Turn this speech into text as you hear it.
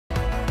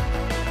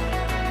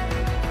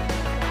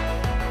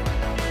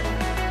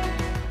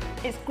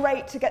it's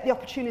great to get the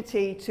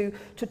opportunity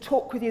to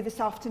talk with you this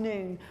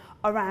afternoon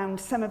around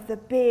some of the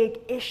big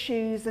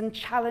issues and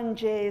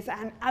challenges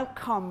and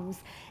outcomes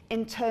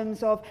in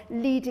terms of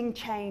leading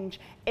change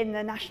in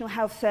the National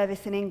Health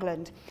Service in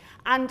England.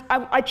 And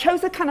I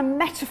chose a kind of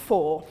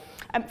metaphor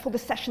for the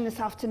session this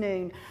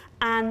afternoon,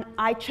 and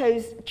I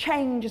chose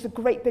change as a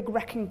great big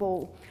wrecking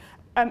ball.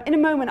 In a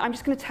moment, I'm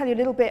just going to tell you a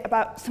little bit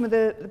about some of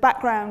the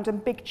background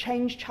and big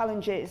change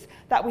challenges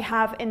that we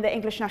have in the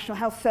English National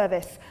Health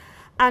Service.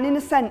 And in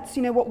a sense,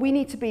 you know, what we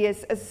need to be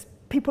as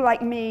people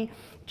like me,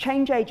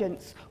 change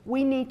agents,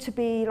 we need to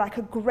be like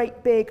a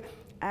great big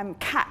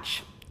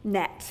catch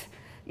net,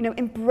 you know,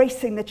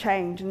 embracing the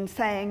change and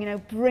saying, you know,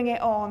 bring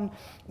it on,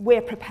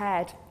 we're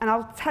prepared. And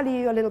I'll tell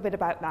you a little bit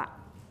about that.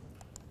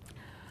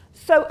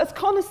 So, as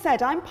Connor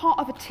said, I'm part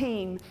of a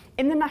team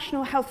in the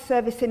National Health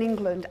Service in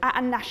England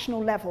at a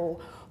national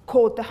level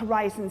called the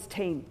Horizons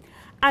team.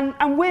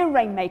 And we're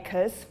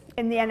Rainmakers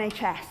in the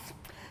NHS.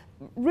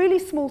 Really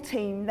small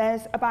team,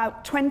 there's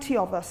about 20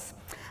 of us.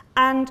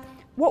 And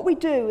what we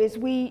do is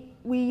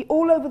we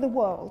all over the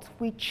world,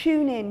 we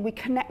tune in, we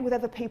connect with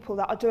other people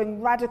that are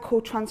doing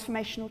radical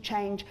transformational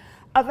change,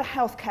 other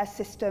healthcare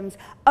systems,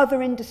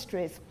 other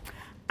industries.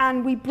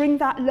 And we bring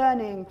that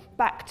learning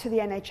back to the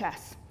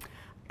NHS.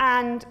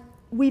 And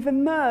we've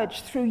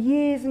emerged through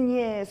years and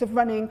years of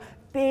running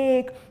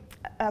big,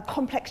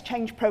 complex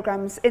change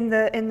programs in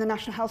the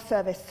National Health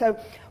Service. So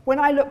when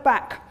I look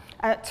back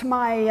to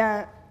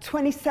my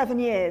 27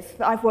 years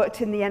that I've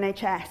worked in the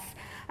NHS,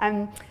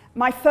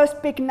 my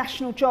first big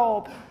national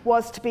job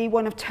was to be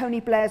one of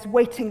Tony Blair's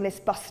waiting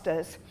list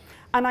busters.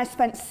 And I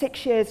spent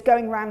 6 years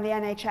going around the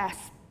NHS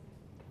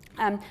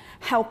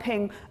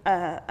helping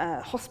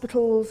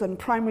hospitals and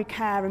primary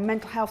care and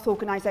mental health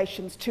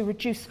organisations to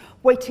reduce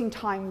waiting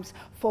times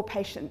for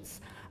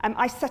patients.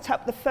 I set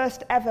up the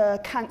first ever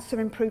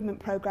cancer improvement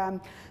programme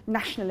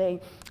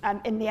nationally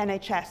in the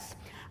NHS.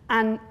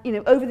 And you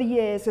know, over the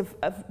years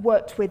I've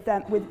worked with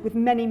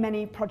many,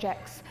 many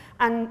projects.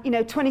 And you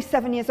know,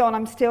 27 years on,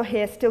 I'm still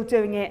here, still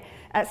doing it,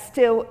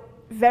 still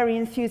very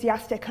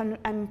enthusiastic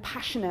and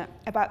passionate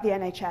about the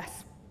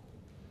NHS.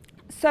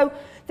 So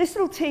this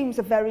little team's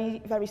a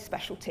very, very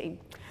special team.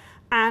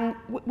 And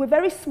we're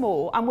very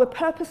small, and we're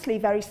purposely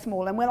very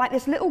small, and we're like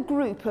this little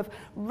group of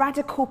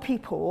radical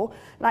people,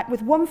 like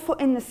with 1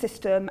 foot in the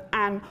system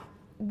and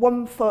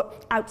 1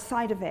 foot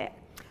outside of it.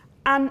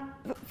 And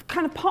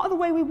kind of part of the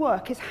way we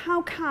work is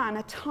how can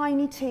a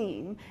tiny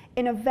team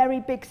in a very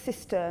big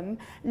system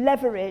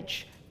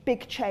leverage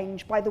big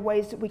change by the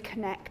ways that we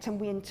connect and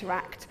we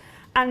interact.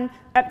 And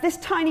this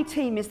tiny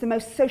team is the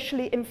most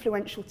socially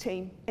influential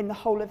team in the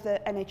whole of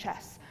the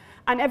NHS.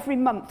 And every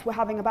month we're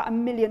having about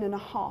 1.5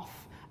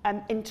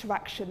 million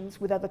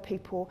interactions with other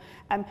people,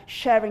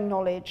 sharing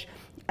knowledge,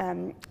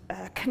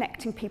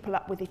 connecting people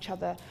up with each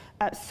other,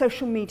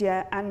 social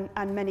media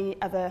and many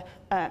other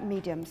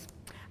mediums.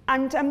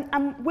 And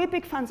we're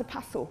big fans of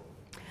Passle.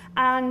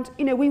 And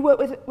you know, we work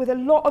with a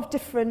lot of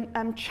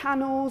different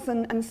channels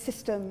and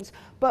systems,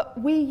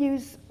 but we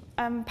use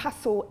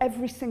Passle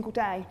every single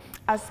day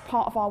as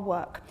part of our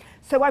work.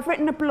 So I've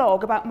written a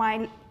blog about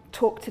my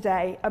talk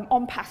today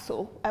on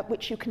Passle,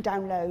 which you can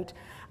download.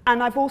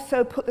 And I've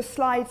also put the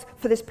slides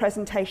for this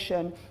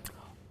presentation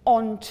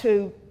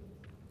onto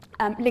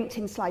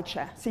LinkedIn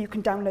SlideShare, so you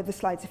can download the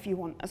slides if you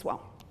want as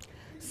well.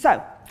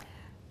 So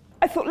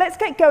I thought, let's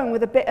get going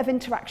with a bit of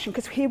interaction,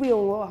 because here we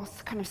all are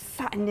kind of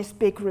sat in this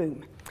big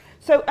room.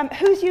 So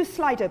who's used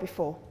Slido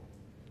before?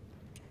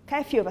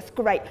 Okay, a few of us,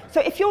 great.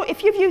 So if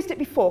you've used it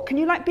before, can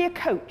you like be a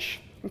coach,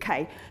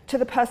 okay, to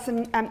the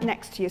person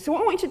next to you? So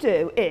what I want you to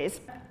do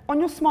is, on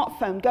your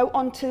smartphone, go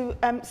onto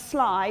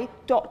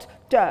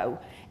sly.do.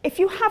 If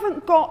you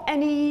haven't got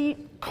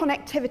any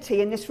connectivity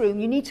in this room,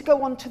 you need to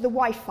go onto the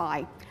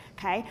Wi-Fi,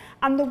 okay?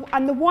 And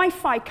the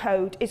Wi-Fi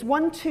code is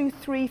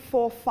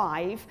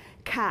 12345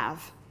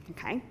 CAV,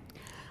 okay?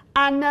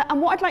 And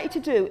what I'd like you to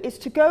do is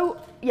to go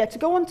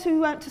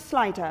onto to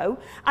Slido,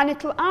 and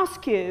it'll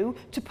ask you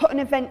to put an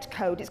event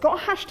code. It's got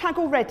a hashtag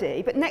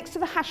already, but next to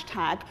the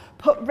hashtag,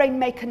 put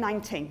Rainmaker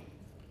 19.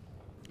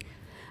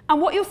 And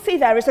what you'll see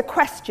there is a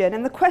question,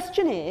 and the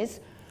question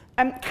is,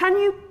 can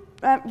you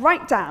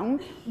write down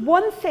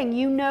one thing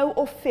you know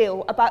or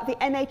feel about the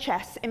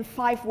NHS in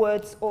 5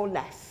 words or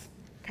less?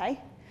 Okay,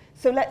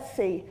 so let's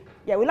see.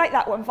 Yeah, we like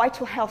that one.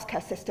 Vital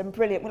healthcare system,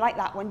 brilliant. We like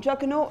that one.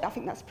 Juggernaut, I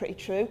think that's pretty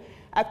true.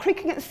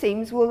 Creaking at the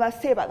seams, we'll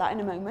see about that in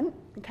a moment.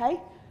 Okay,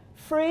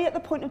 free at the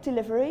point of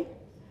delivery,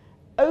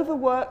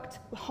 overworked,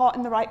 heart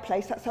in the right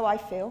place. That's how I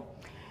feel.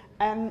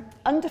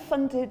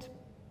 Underfunded.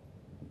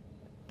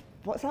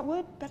 What's that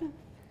word? Better.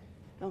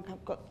 Oh,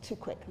 I've got too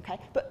quick. Okay,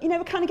 but you know,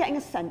 we're kind of getting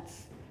a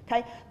sense.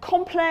 Okay,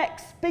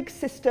 complex, big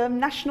system,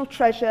 national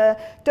treasure,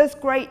 does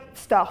great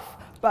stuff,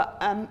 but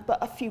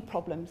a few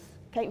problems.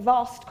 Okay,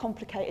 vast,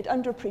 complicated,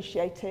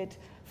 underappreciated,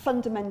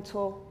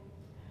 fundamental.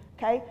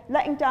 Okay,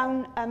 letting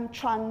down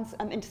trans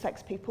and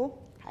intersex people.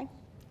 Okay,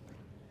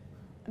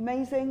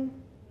 amazing.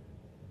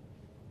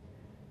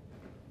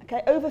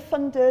 Okay,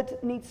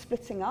 overfunded, needs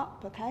splitting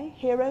up. Okay,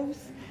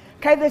 heroes.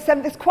 Okay,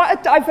 there's quite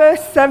a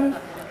diverse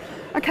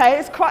Okay,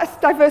 it's quite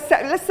a diverse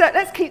set.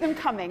 Let's keep them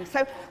coming.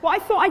 So what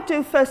I thought I'd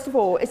do first of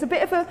all is a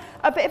bit of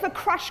a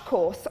crash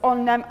course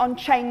on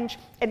change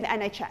in the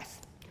NHS.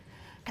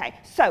 Okay,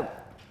 so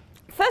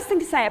first thing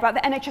to say about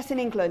the NHS in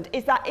England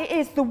is that it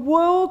is the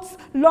world's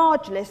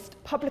largest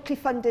publicly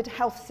funded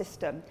health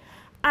system,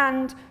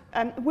 and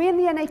we in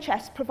the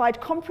NHS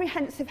provide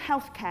comprehensive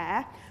health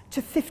care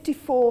to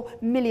 54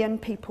 million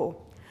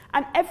people.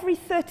 And every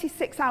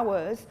 36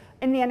 hours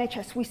in the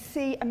NHS, we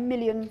see 1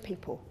 million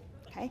people.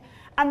 Okay?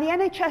 And the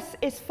NHS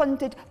is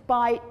funded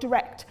by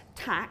direct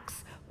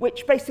tax,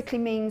 which basically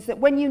means that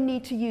when you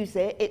need to use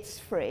it, it's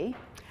free.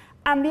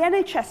 And the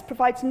NHS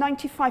provides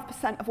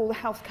 95% of all the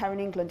healthcare in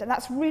England, and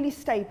that's really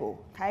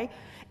stable. Okay?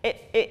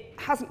 It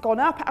hasn't gone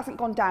up, it hasn't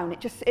gone down,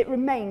 it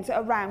remains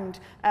at around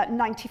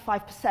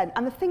 95%.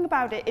 And the thing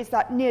about it is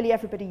that nearly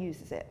everybody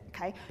uses it,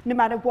 okay? No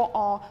matter what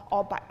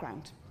our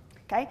background.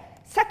 Okay?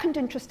 Second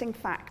interesting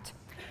fact,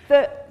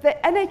 the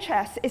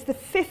NHS is the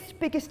 5th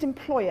biggest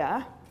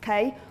employer,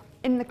 okay,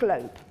 in the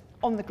globe,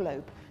 on the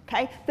globe.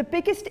 Okay? The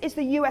biggest is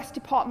the US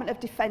Department of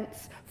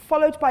Defense,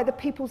 followed by the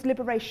People's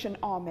Liberation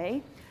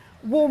Army,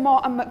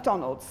 Walmart and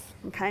McDonald's.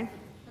 Okay?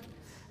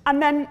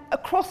 And then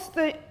across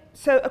the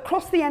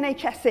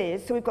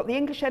NHSs, so we've got the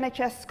English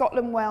NHS,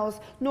 Scotland,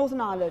 Wales,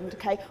 Northern Ireland,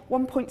 okay,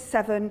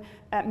 1.7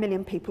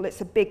 million people.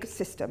 It's a big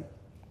system.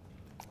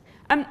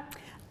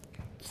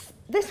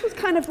 This was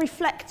kind of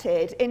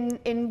reflected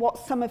in what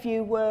some of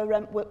you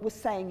were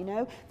saying, you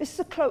know. This is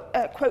a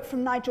quote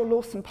from Nigel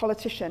Lawson,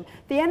 politician.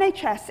 The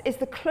NHS is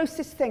the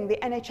closest thing the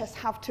NHS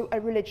have to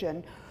a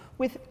religion,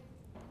 with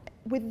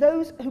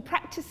those who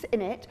practice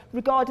in it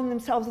regarding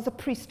themselves as a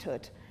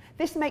priesthood.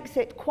 This makes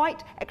it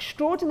quite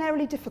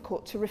extraordinarily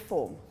difficult to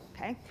reform.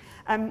 Okay?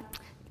 And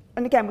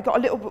again, we got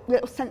a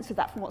little sense of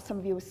that from what some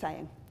of you were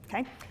saying.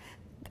 Okay?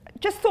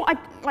 Just thought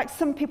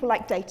some people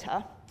like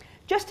data.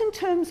 Just in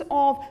terms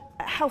of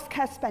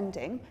healthcare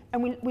spending,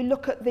 and we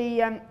look at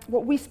the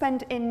what we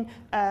spend in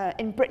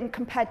Britain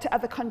compared to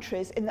other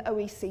countries in the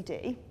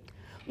OECD.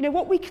 You know,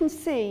 what we can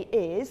see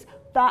is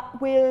that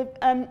we're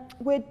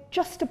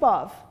just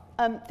above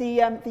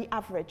the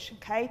average.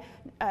 Okay.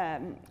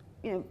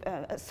 You know,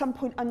 at some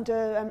point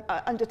under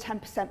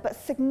 10%, but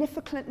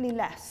significantly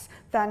less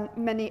than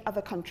many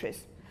other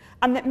countries,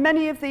 and that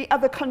many of the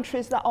other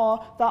countries that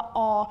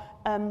are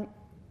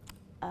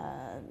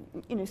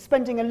you know,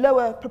 spending a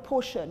lower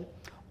proportion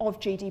of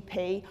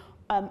GDP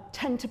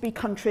tend to be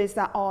countries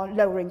that are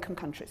lower income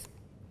countries.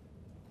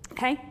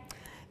 Okay,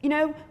 you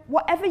know,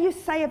 whatever you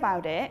say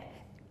about it,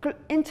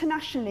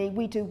 internationally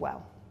we do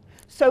well.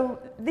 So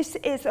this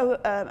is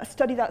a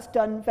study that's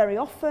done very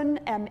often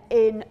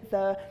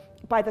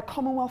by the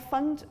Commonwealth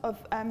Fund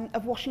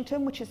of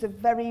Washington, which is a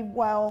very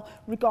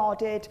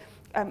well-regarded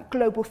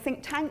global think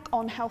tank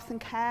on health and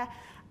care,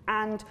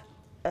 and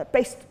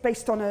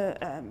based on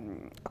a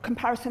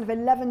comparison of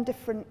 11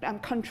 different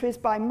countries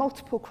by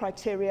multiple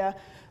criteria,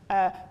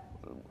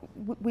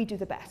 we do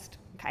the best.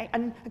 Okay?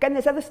 And again,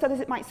 there's other studies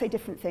that might say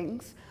different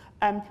things,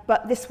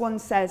 but this one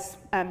says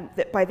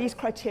that by these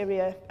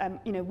criteria,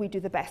 you know, we do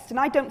the best. And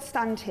I don't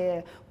stand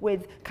here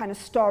with kind of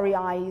starry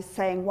eyes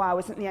saying, wow,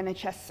 isn't the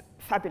NHS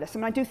fabulous? I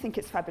mean, I do think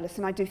it's fabulous,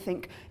 and I do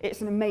think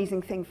it's an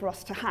amazing thing for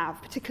us to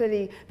have,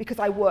 particularly because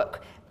I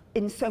work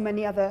in so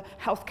many other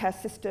healthcare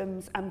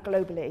systems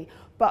globally.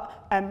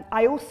 But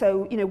I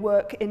also, you know,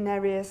 work in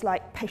areas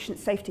like patient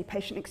safety,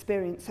 patient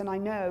experience, and I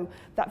know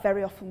that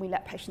very often we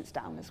let patients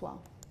down as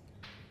well.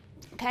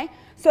 Okay,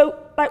 so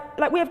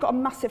like we have got a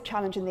massive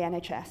challenge in the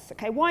NHS.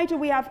 Okay, why do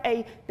we have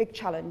a big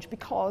challenge?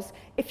 Because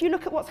if you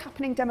look at what's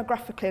happening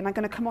demographically, and I'm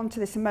going to come on to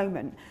this in a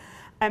moment,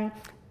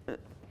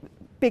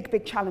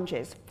 big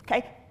challenges.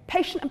 Okay,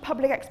 patient and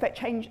public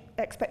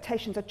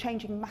expectations are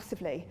changing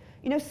massively.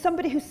 You know,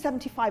 somebody who's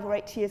 75 or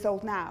 80 years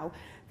old now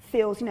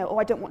feels, you know, oh,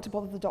 I don't want to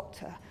bother the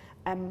doctor.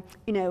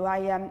 You know,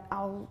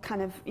 I'll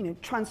kind of, you know,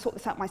 try and sort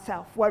this out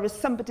myself. Whereas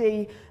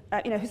somebody,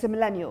 you know, who's a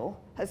millennial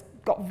has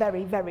got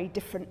very, very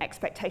different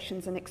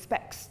expectations and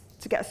expects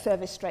to get a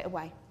service straight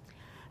away.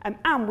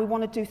 And we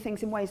want to do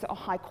things in ways that are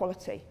high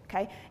quality.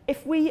 Okay?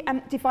 If we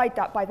divide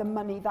that by the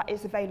money that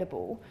is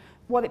available,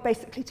 what it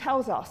basically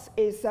tells us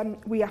is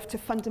we have to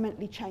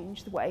fundamentally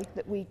change the way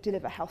that we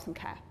deliver health and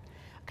care.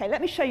 Okay,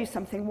 let me show you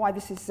something why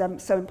this is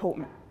so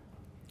important.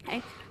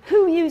 Okay?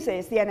 Who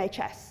uses the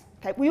NHS?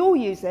 Okay, we all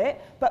use it,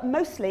 but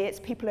mostly it's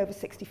people over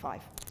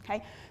 65.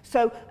 Okay,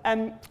 so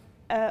and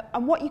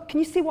can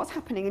you see what's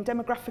happening in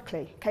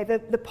demographically? Okay,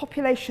 the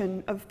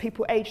population of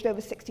people aged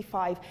over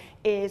 65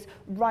 is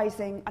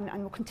rising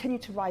and will continue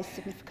to rise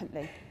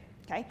significantly.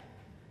 Okay,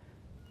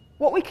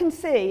 what we can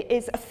see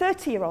is a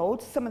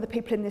 30-year-old. Some of the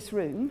people in this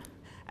room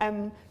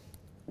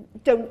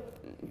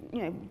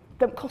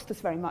don't cost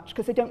us very much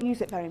because they don't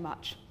use it very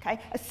much. Okay,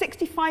 a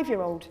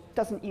 65-year-old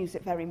doesn't use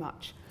it very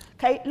much.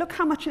 Okay, look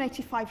how much an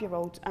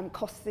 85-year-old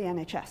costs the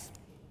NHS.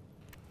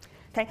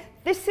 Okay,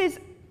 this is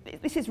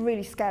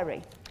really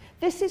scary.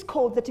 This is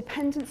called the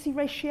dependency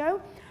ratio,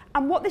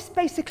 and what this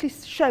basically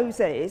shows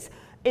is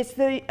it's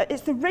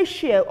the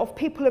ratio of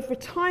people of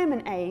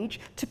retirement age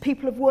to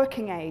people of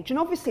working age. And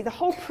obviously the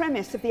whole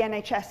premise of the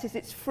NHS is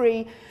it's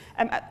free,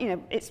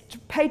 it's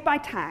paid by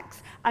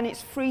tax and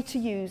it's free to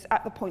use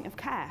at the point of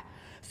care.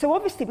 So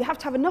obviously we have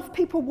to have enough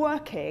people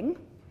working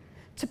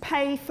to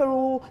pay for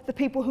all the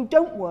people who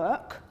don't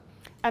work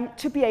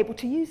to be able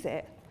to use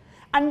it.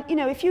 And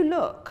if you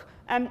look,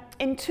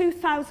 in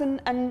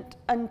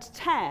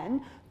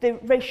 2010, the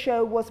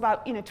ratio was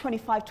about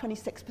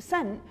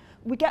 25–26%.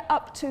 We get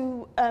up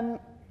to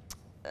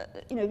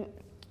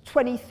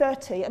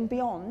 2030 and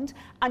beyond,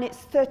 and it's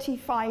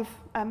 35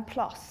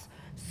 plus.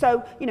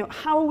 So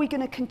how are we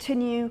going to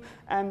continue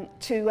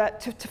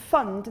to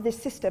fund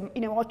this system?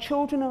 Our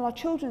children and our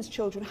children's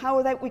children. How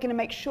are we going to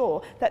make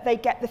sure that they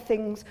get the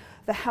things,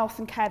 the health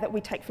and care that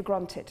we take for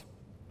granted?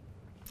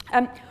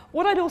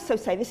 What I'd also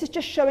say, this is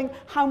just showing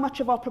how much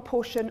of our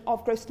proportion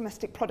of gross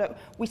domestic product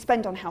we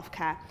spend on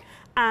healthcare.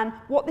 And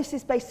what this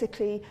is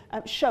basically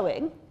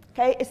showing,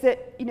 okay, is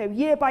that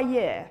year by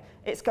year,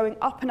 it's going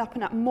up and up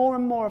and up. More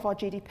and more of our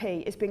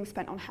GDP is being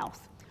spent on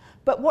health.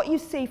 But what you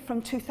see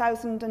from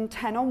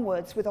 2010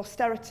 onwards with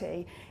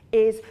austerity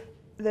is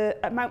the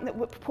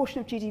proportion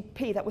of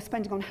GDP that we're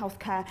spending on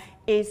healthcare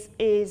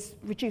is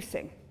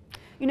reducing.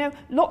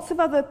 Lots of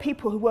other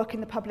people who work in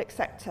the public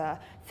sector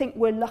think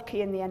we're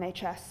lucky in the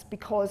NHS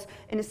because,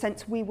 in a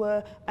sense, we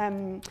were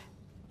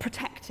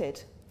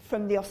protected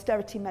from the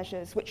austerity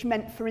measures, which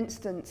meant, for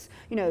instance,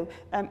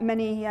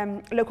 many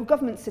local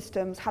government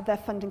systems had their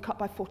funding cut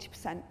by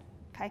 40%.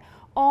 Okay?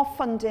 Our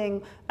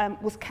funding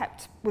was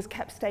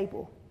kept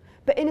stable.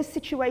 But in a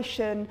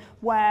situation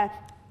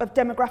of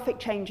demographic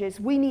changes,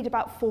 we need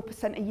about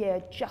 4% a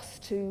year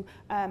just to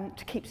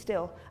keep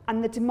still.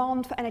 And the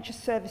demand for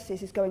NHS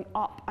services is going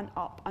up and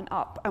up and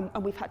up,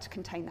 and we've had to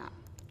contain that.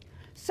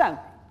 So,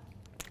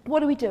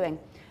 what are we doing?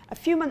 A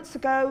few months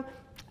ago,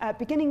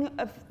 beginning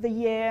of the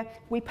year,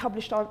 we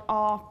published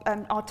our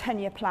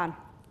 10-year plan.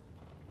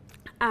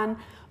 And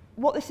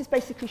what this is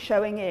basically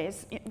showing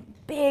is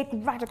big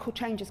radical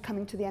changes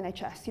coming to the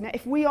NHS.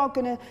 If we are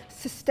going to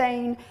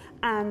sustain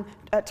and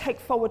take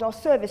forward our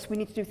service, we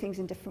need to do things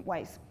in different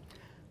ways.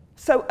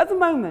 So at the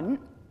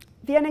moment,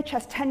 the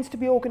NHS tends to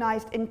be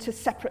organised into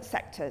separate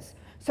sectors.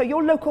 So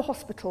your local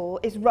hospital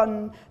is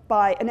run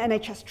by an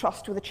NHS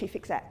trust with a chief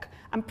exec,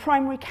 and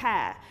primary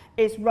care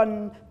is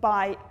run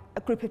by a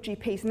group of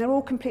GPs, and they're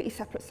all completely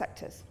separate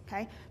sectors.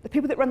 Okay? The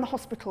people that run the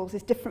hospitals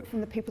is different from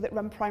the people that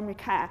run primary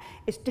care,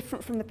 is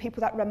different from the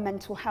people that run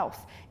mental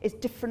health, is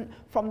different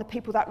from the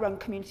people that run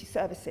community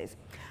services.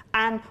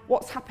 And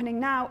what's happening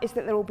now is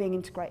that they're all being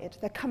integrated.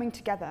 They're coming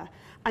together.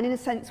 And in a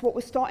sense, what we're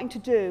starting to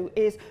do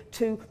is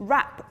to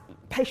wrap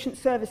patient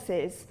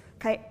services,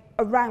 okay,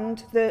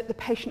 around the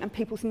patient and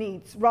people's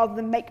needs, rather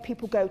than make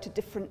people go to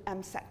different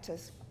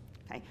sectors.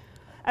 Okay?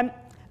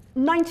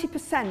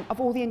 90%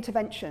 of all the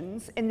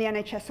interventions in the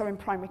NHS are in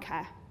primary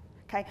care.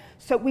 Okay?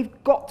 So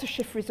we've got to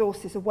shift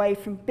resources away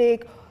from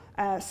big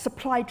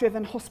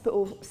supply-driven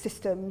hospital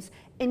systems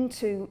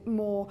into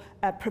more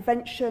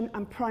prevention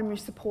and primary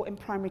support in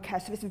primary care.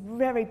 So there's a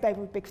very,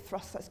 very big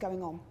thrust that's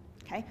going on.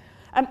 Okay?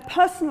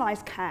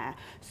 Personalised care.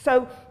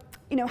 So,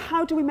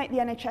 how do we make the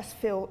NHS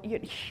feel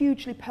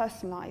hugely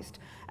personalised?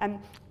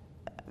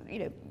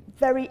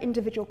 Very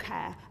individual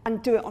care,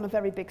 and do it on a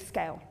very big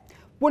scale.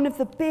 One of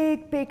the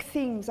big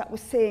themes that we're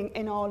seeing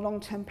in our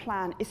long-term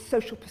plan is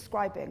social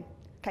prescribing.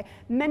 Okay?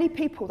 Many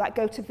people that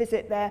go to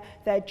visit their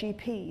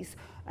GPs,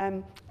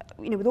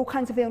 with all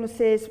kinds of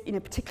illnesses,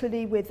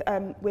 particularly with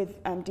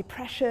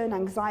depression,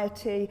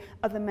 anxiety,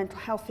 other mental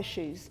health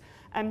issues.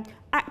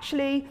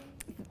 Actually,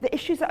 the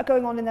issues that are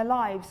going on in their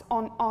lives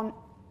aren't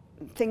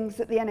things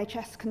that the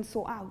NHS can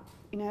sort out.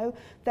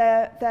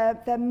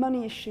 Their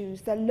money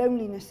issues, their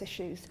loneliness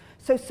issues.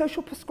 So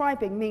social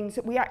prescribing means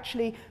that we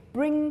actually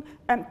bring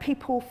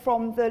people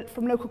from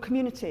local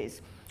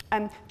communities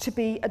to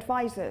be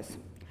advisors.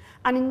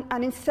 And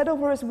instead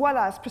of, or as well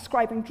as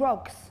prescribing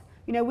drugs,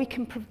 we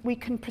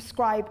can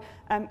prescribe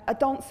a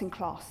dancing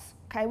class.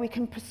 Okay, we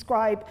can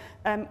prescribe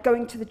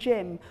going to the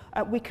gym.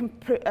 We can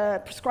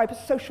prescribe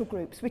social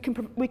groups. We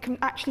can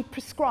actually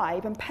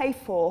prescribe and pay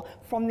for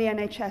from the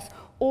NHS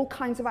all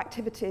kinds of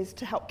activities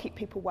to help keep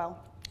people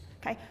well.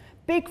 Okay,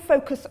 big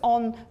focus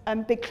on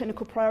big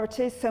clinical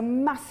priorities. So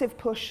massive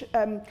push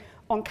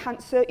on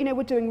cancer.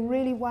 We're doing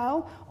really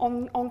well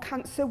on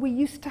cancer. We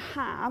used to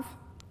have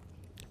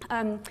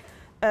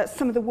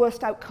some of the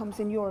worst outcomes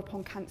in Europe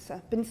on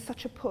cancer. Been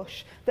such a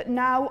push that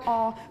now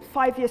our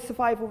 5-year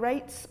survival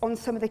rates on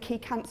some of the key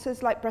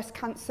cancers, like breast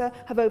cancer,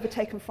 have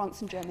overtaken France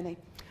and Germany.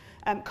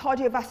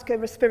 Cardiovascular,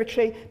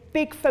 respiratory,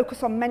 big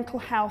focus on mental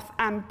health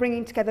and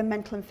bringing together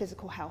mental and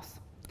physical health.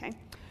 Okay?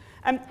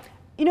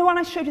 When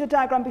I showed you the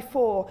diagram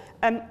before,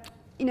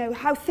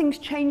 how things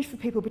change for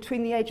people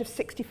between the age of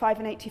 65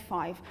 and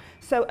 85.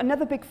 So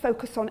another big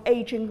focus on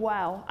aging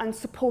well and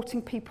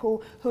supporting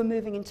people who are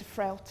moving into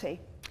frailty.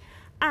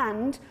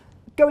 And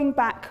going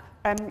back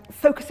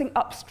focusing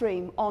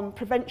upstream on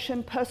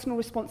prevention, personal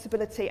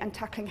responsibility, and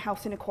tackling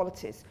health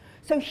inequalities.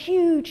 So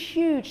huge,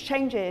 huge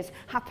changes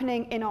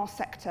happening in our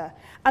sector.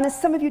 And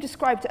as some of you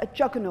described it, a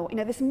juggernaut,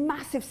 this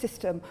massive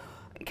system,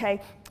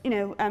 okay,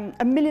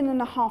 1.5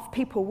 million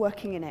people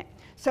working in it.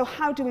 So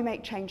how do we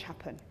make change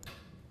happen?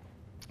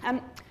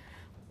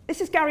 This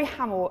is Gary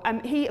Hamel.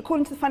 He,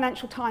 according to the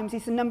Financial Times,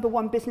 he's the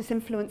 #1 business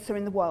influencer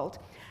in the world.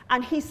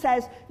 And he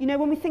says,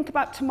 when we think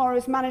about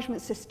tomorrow's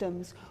management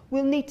systems,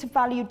 we'll need to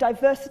value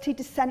diversity,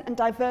 dissent, and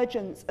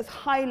divergence as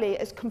highly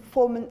as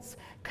conformance,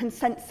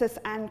 consensus,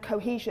 and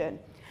cohesion.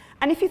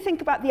 And if you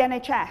think about the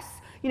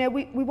NHS,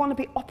 we want to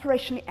be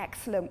operationally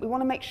excellent. We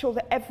want to make sure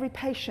that every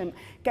patient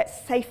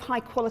gets safe,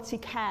 high-quality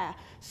care.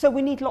 So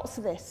we need lots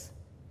of this.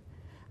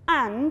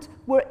 And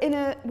we're in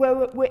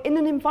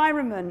an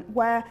environment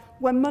where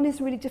money's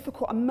really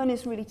difficult and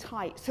money's really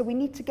tight. So we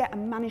need to get a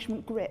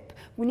management grip.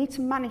 We need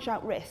to manage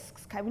out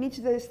risks. Okay, we need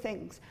to do those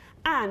things.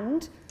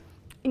 And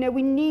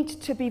we need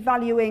to be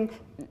valuing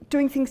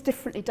doing things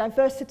differently: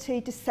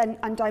 diversity, dissent,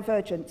 and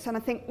divergence. And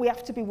I think we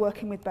have to be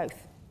working with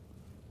both.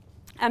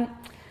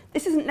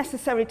 This isn't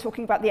necessarily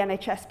talking about the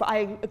NHS, but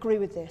I agree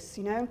with this.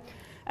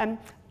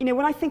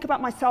 When I think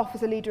about myself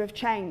as a leader of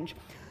change,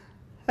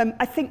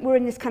 I think we're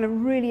in this kind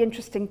of really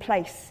interesting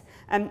place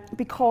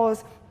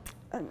because,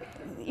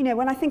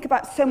 when I think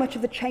about so much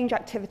of the change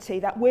activity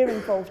that we're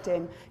involved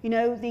in,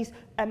 these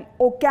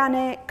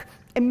organic,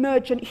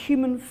 emergent,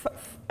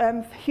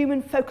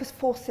 human-focused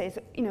forces,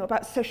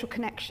 about social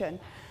connection,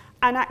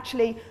 and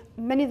actually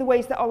many of the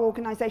ways that our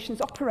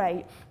organisations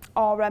operate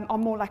are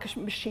more like a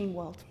machine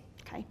world.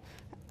 Okay,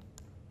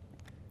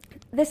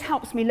 this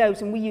helps me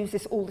loads, and we use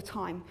this all the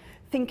time,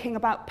 thinking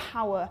about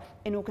power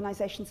in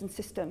organisations and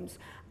systems.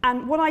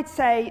 And what I'd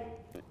say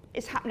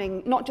is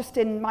happening, not just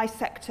in my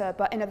sector,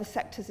 but in other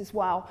sectors as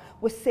well,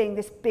 we're seeing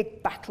this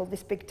big battle,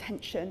 this big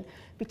tension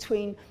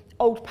between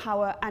old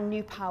power and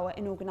new power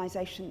in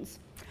organisations.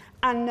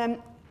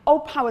 And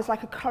old power is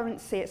like a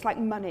currency, it's like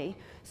money.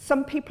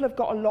 Some people have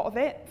got a lot of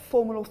it,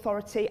 formal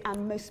authority,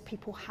 and most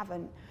people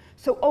haven't.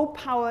 So old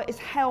power is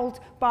held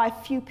by a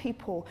few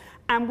people,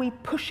 and we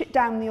push it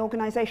down the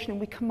organisation and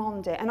we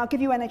command it. And I'll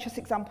give you NHS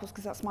examples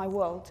because that's my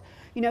world.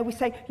 We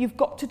say, you've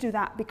got to do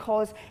that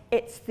because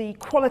it's the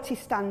quality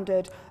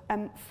standard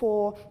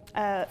for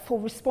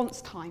response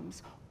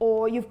times.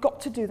 Or you've got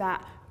to do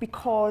that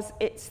because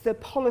it's the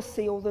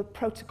policy or the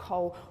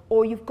protocol.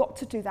 Or you've got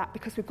to do that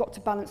because we've got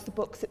to balance the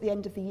books at the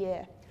end of the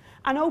year.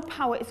 And old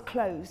power is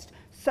closed.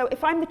 So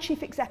if I'm the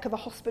chief exec of a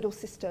hospital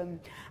system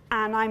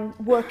and I'm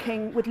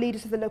working with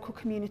leaders of the local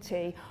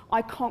community,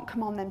 I can't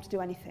command them to do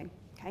anything.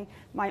 Okay?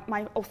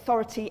 My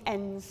authority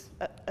ends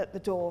at the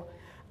door.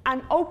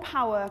 And old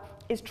power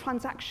is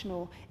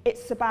transactional.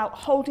 It's about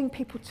holding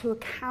people to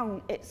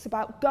account. It's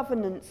about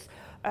governance,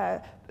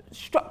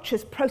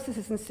 structures,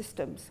 processes, and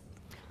systems.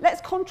 Let's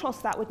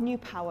contrast that with new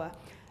power.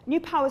 New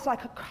power is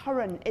like a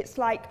current. It's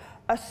like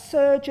a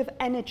surge of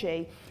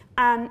energy.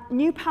 And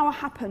new power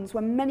happens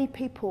when many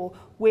people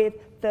with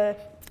the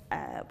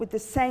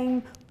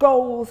same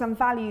goals and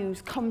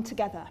values come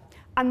together.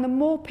 And the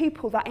more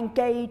people that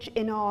engage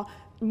in our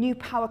new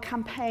power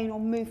campaign or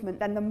movement,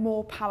 then the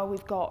more power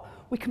we've got.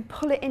 We can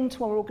pull it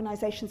into our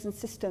organisations and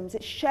systems.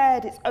 It's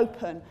shared, it's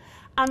open.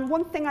 And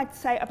one thing I'd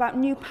say about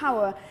new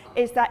power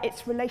is that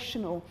it's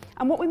relational.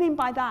 And what we mean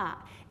by that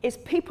is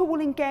people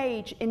will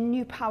engage in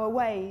new power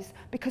ways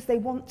because they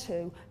want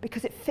to,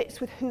 because it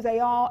fits with who they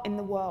are in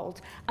the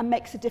world and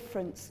makes a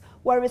difference.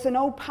 Whereas in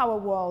an old power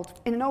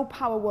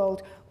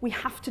world, we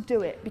have to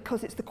do it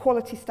because it's the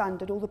quality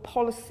standard or the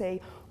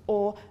policy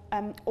or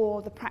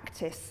the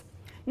practice.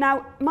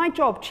 Now, my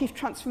job, Chief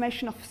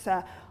Transformation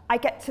Officer, I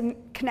get to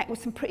connect with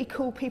some pretty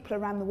cool people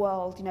around the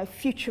world,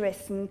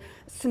 futurists and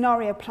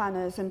scenario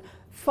planners and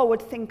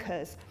forward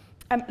thinkers.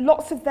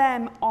 Lots of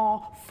them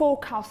are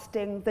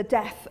forecasting the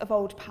death of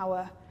old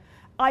power.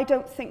 I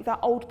don't think that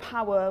old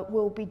power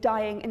will be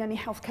dying in any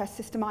healthcare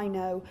system I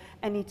know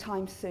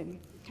anytime soon.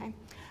 Okay?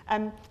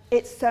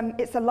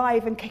 It's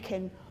alive and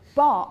kicking.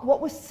 But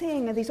what we're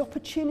seeing are these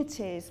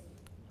opportunities,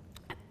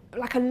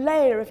 like a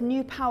layer of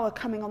new power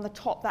coming on the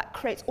top that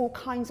creates all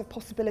kinds of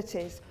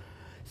possibilities.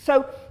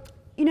 So,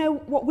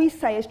 what we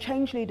say as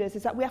change leaders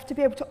is that we have to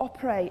be able to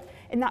operate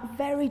in that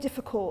very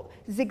difficult,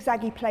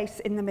 zigzaggy place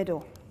in the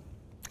middle.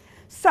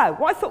 So,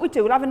 what I thought we'd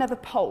do, we'll have another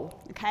poll,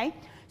 okay?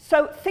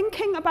 So,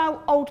 thinking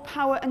about old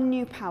power and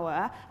new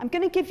power, I'm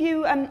going to give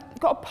you,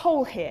 got a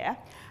poll here,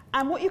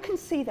 and what you can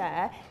see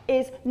there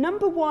is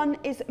number 1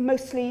 is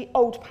mostly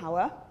old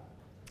power,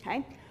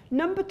 okay?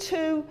 Number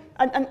 2,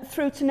 and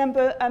through to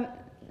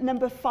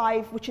number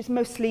 5, which is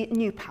mostly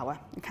new power,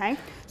 okay?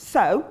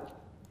 So,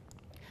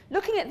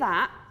 looking at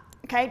that,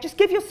 okay, just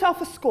give yourself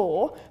a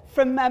score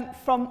from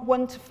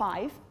 1 to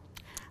 5,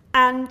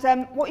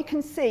 and what you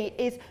can see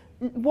is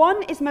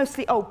 1 is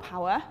mostly old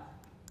power,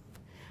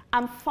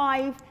 and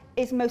 5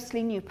 is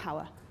mostly new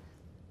power.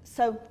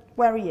 So,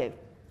 where are you?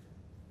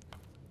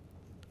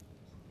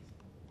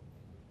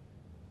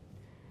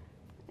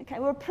 Okay,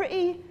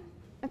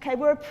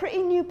 we're a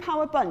pretty new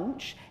power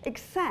bunch,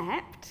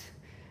 except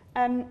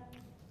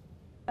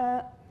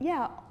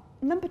yeah,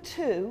 number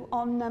 2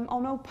 on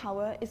old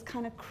power is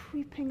kind of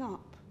creeping up.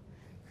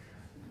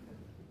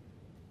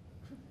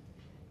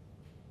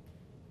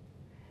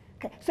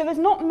 Okay, so there's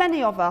not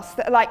many of us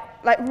that are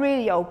like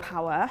really old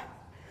power,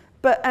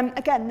 but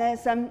again,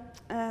 there's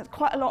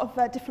quite a lot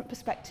of different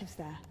perspectives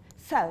there.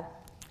 So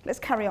let's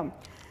carry on.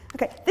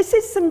 Okay, this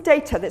is some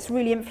data that's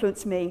really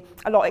influenced me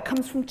a lot. It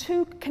comes from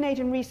 2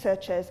 Canadian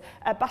researchers,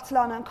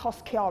 Batalana and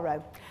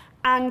Coschiaro.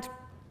 And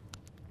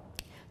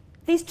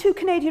these 2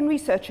 Canadian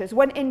researchers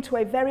went into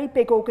a very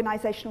big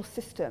organisational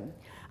system.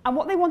 And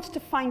what they wanted to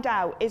find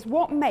out is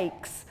what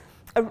makes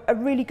a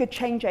really good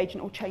change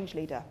agent or change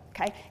leader.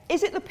 Okay?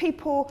 Is it the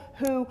people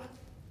who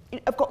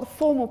have got the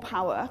formal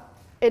power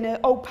in an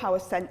old power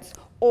sense,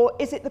 or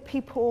is it the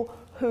people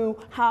who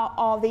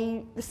are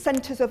the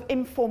centres of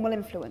informal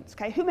influence?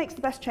 Okay? Who makes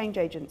the best change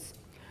agents?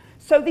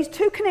 So these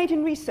 2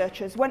 Canadian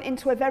researchers went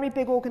into a very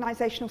big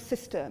organisational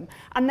system,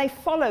 and they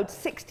followed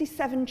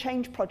 67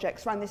 change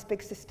projects around this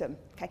big system.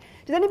 Okay?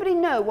 Does anybody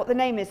know what the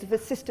name is of the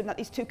system that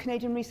these 2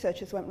 Canadian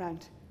researchers went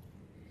round?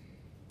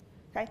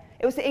 Okay?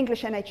 It was the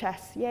English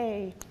NHS.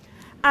 Yay!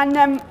 And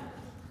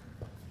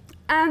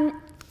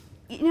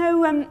you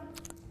know,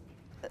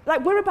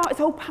 like we're about as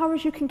old power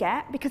as you can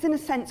get, because in a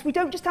sense we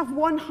don't just have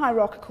one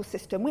hierarchical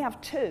system, we have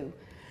 2.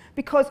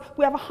 Because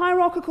we have a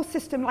hierarchical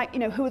system like, you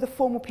know, who are the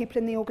formal people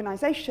in the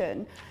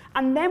organisation,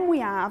 and then we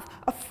have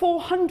a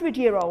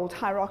 400-year-old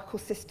hierarchical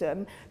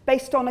system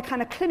based on a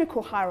kind of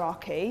clinical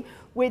hierarchy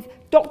with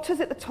doctors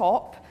at the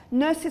top,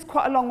 nurses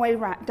quite a long way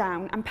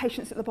down, and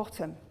patients at the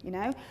bottom, you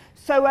know.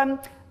 So,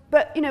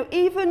 but, you know,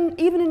 even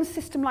in a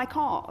system like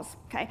ours,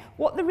 okay,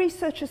 what the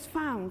researchers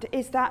found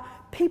is that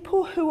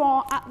people who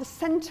are at the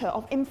centre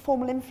of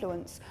informal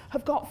influence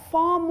have got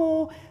far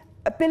more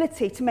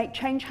ability to make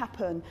change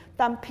happen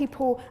than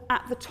people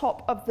at the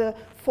top of the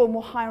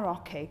formal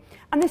hierarchy.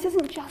 And this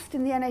isn't just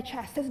in the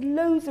NHS. There's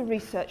loads of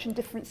research in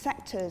different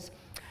sectors,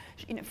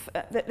 you know,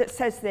 that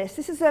says this.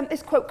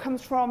 This quote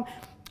comes from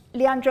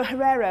Leandro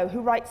Herrero, who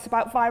writes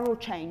about viral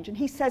change, and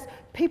he says,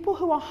 people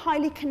who are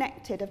highly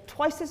connected have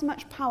twice as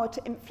much power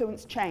to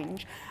influence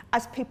change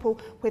as people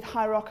with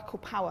hierarchical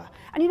power.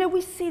 And you know,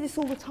 we see this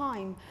all the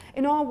time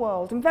in our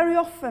world, and very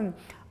often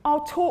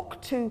I'll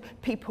talk to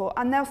people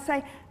and they'll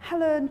say,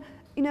 Helen,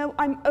 you know,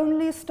 I'm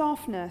only a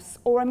staff nurse,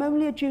 or I'm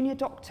only a junior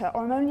doctor,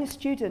 or I'm only a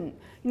student.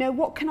 You know,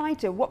 what can I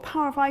do? What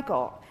power have I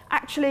got?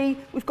 Actually,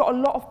 we've got a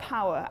lot of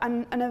power,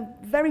 and a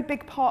very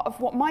big part of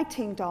what my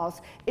team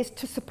does is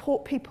to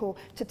support people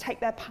to take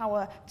their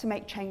power to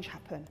make change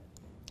happen.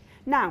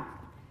 Now,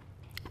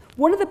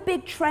 one of the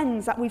big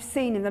trends that we've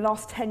seen in the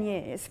last 10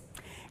 years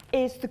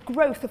is the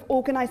growth of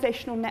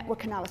organisational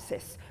network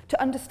analysis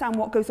to understand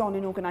what goes on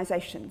in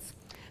organisations.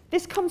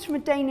 This comes from a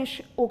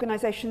Danish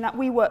organisation that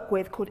we work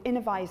with called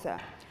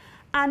Innovisor.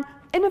 And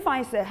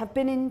Innovisor have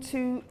been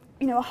into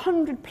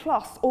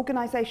 100+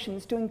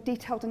 organisations doing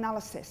detailed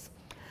analysis.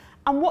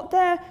 And what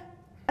their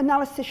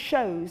analysis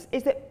shows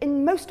is that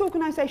in most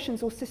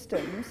organisations or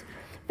systems,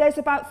 there's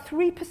about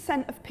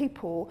 3% of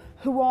people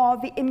who are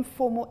the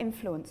informal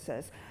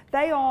influencers.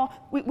 They are,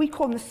 we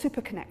call them the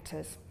super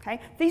connectors.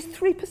 Okay? These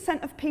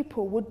 3% of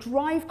people will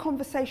drive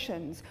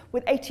conversations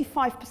with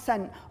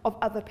 85% of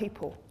other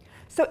people.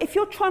 So if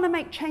you're trying to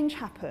make change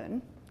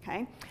happen,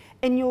 okay,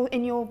 in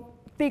your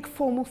big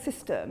formal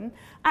system,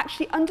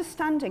 actually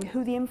understanding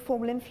who the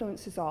informal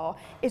influencers are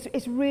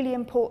is really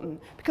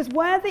important. Because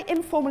where the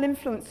informal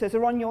influencers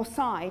are on your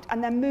side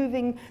and they're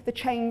moving the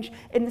change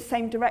in the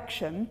same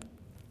direction,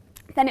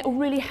 then it will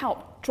really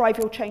help drive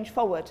your change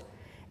forward.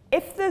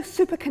 If the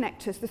super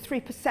connectors, the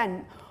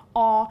 3%,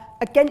 are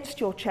against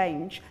your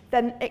change,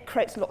 then it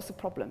creates lots of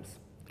problems.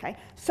 Okay?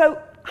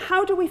 So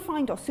how do we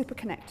find our super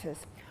connectors?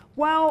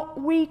 Well,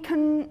 we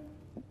can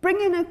bring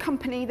in a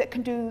company that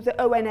can do the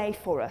ONA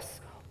for us,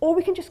 or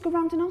we can just go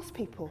around and ask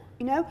people,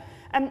 you know.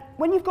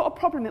 When you've got a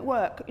problem at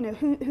work, you know,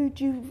 who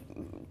do you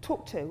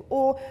talk to?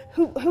 Or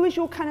who is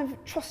your kind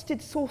of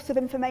trusted source of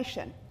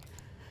information?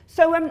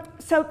 So,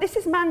 so this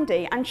is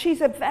Mandy, and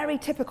she's a very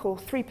typical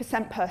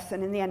 3%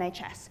 person in the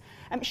NHS.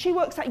 She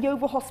works at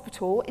Yeovil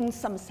Hospital in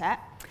Somerset,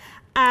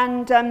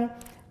 and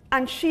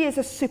she is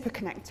a super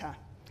connector.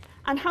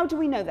 And how do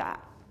we know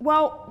that?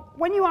 Well,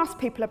 when you ask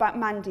people about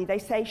Mandy, they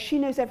say she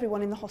knows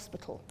everyone in the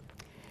hospital.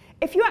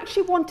 If you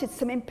actually wanted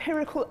some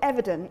empirical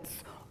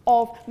evidence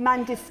of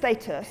Mandy's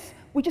status,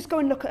 we just go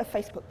and look at her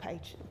Facebook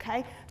page,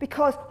 okay?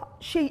 Because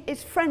she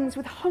is friends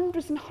with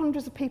hundreds and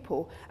hundreds of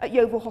people at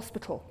Yeovil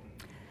Hospital.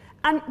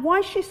 And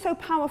why she's so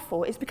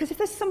powerful is because if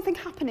there's something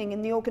happening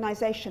in the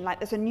organisation, like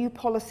there's a new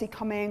policy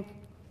coming,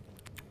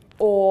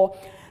 or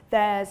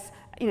there's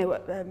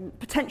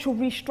potential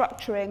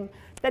restructuring,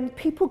 then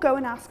people go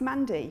and ask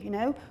Mandy, you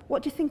know,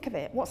 what do you think of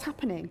it? What's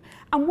happening?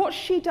 And what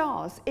she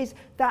does is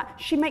that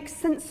she makes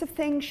sense of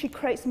things, she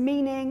creates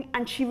meaning,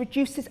 and she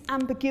reduces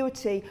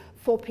ambiguity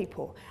for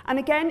people. And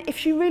again, if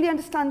she really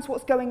understands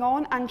what's going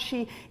on and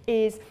she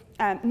is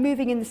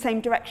moving in the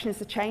same direction as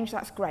the change,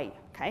 that's great,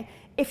 okay?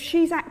 If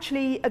she's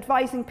actually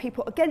advising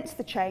people against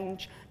the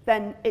change,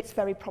 then it's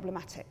very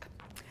problematic.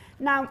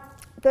 Now,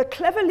 the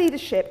clever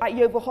leadership at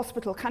Yeovil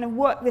Hospital kind of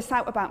worked this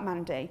out about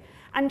Mandy,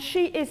 and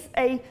she is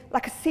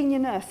like a senior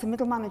nurse, a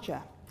middle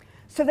manager.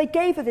 So they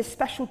gave her this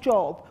special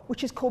job,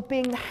 which is called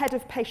being the head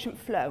of patient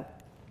flow.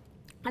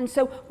 And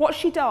so what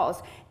she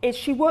does is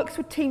she works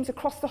with teams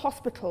across the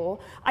hospital,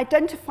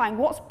 identifying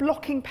what's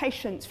blocking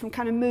patients from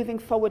kind of moving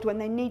forward when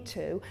they need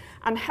to,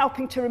 and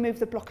helping to remove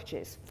the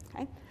blockages.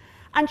 Okay?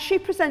 And she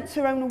presents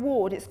her own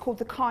award. It's called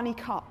the Carney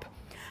Cup.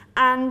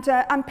 And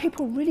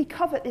people really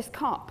covet this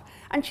cup.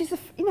 And she's a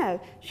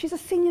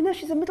senior nurse,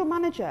 she's a middle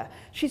manager.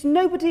 She's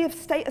nobody of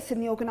status in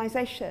the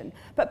organisation.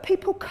 But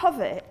people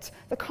covet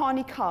the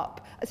Carney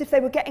Cup as if they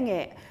were getting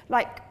it,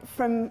 like,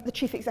 from the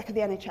chief exec of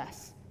the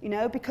NHS.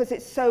 Because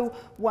it's so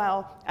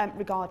well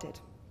regarded.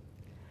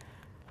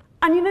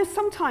 And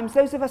sometimes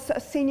those of us that are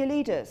senior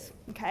leaders,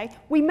 okay,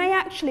 we may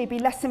actually be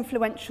less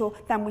influential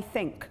than we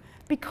think,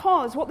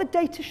 because what the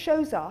data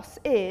shows us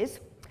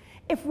is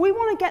if we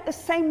want to get the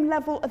same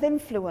level of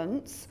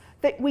influence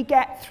that we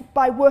get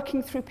by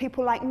working through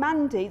people like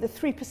Mandy, the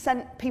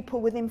 3% people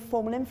with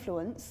informal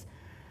influence,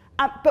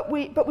 but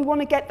we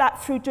want to get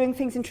that through doing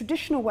things in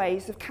traditional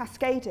ways of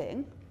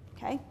cascading,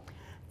 okay,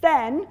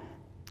 then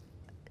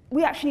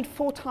we actually need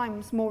 4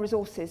 times more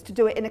resources to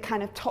do it in a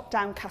kind of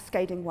top-down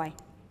cascading way.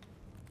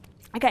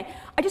 Okay,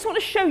 I just want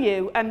to show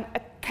you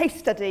a case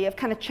study of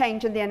kind of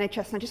change in the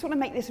NHS, and I just want to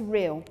make this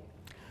real.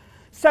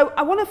 So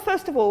I want to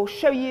first of all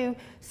show you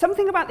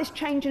something about this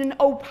change in an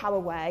old power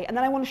way, and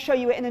then I want to show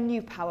you it in a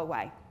new power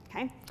way.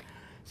 Okay?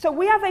 So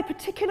we have a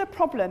particular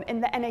problem in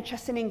the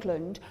NHS in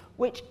England,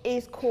 which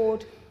is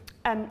called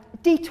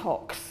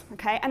DTOC.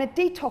 Okay? And a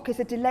DTOC is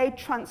a delayed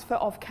transfer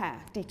of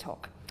care,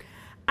 DTOC.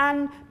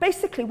 And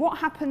basically what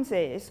happens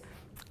is,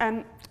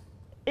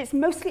 it's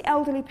mostly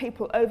elderly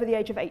people over the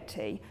age of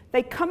 80.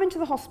 They come into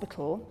the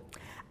hospital,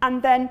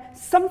 and then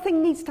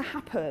something needs to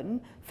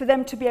happen for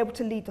them to be able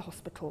to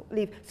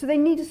leave. So they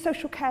need a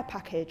social care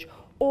package,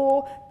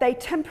 or they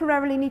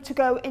temporarily need to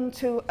go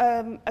into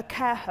a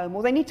care home,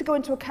 or they need to go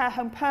into a care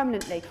home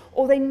permanently,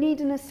 or they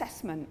need an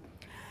assessment.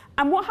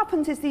 And what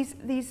happens is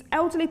these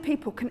elderly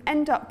people can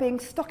end up being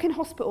stuck in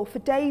hospital for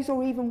days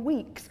or even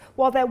weeks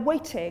while they're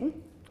waiting,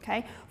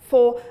 okay,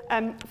 for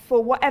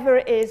whatever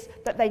it is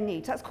that they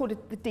need. That's called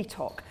the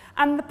DTOC.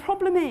 And the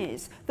problem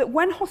is that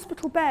when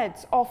hospital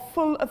beds are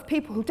full of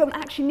people who don't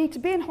actually need to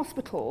be in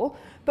hospital,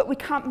 but we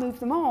can't move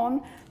them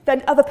on,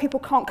 then other people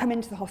can't come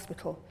into the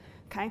hospital.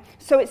 Okay?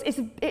 So it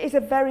is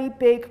a very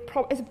big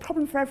it's a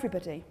problem for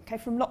everybody, okay,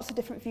 from lots of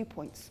different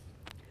viewpoints.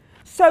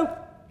 So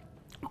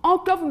our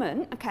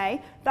government,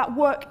 okay, that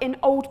work in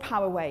old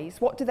power ways,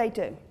 what do?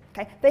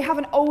 Okay? They have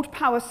an old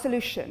power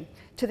solution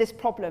to this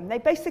problem.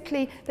 They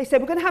say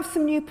we're going to have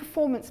some new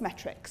performance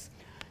metrics.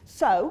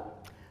 So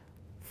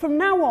from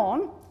now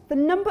on, the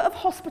number of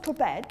hospital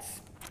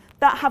beds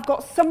that have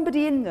got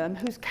somebody in them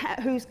whose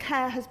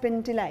care has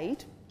been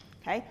delayed,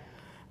 okay,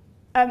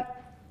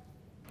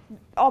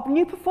 our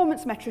new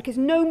performance metric is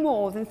no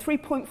more than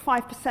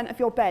 3.5% of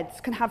your beds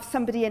can have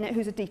somebody in it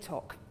who's a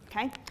DTOC.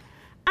 Okay?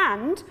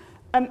 And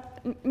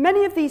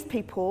many of these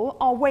people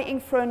are waiting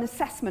for an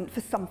assessment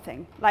for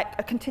something, like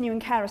a continuing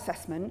care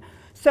assessment.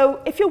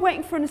 So if you're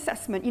waiting for an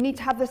assessment, you need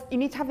to have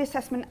the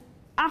assessment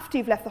after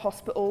you've left the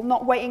hospital,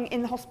 not waiting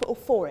in the hospital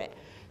for it.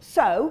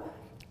 So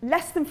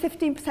less than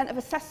 15% of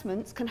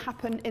assessments can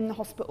happen in the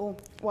hospital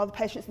while the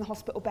patient's in the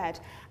hospital bed.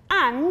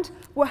 And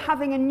we're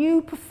having a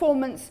new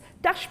performance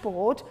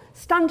dashboard,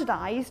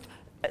 standardised,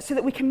 so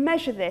that we can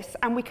measure this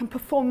and we can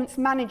performance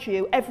manage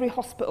you, every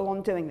hospital,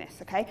 on doing this,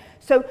 okay?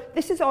 So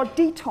this is our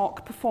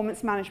DTOC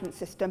performance management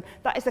system.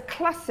 That is a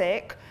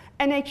classic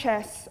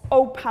NHS,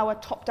 old power,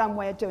 top-down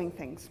way of doing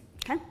things,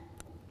 okay?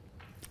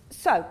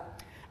 So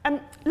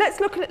let's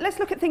look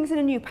at things in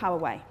a new power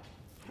way,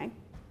 okay?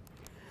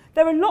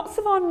 There are lots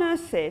of our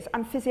nurses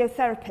and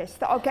physiotherapists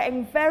that are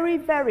getting very,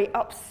 very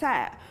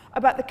upset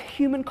about the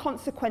human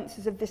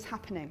consequences of this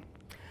happening.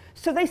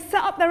 So they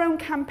set up their own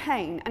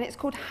campaign, and it's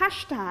called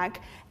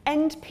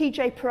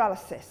 #EndPJ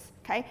Paralysis.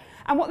 Okay?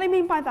 And what they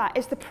mean by that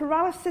is the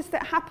paralysis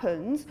that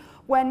happens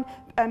when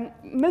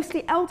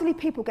mostly elderly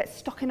people get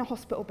stuck in a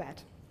hospital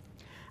bed.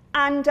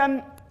 And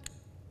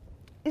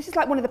this is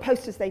like one of the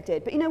posters they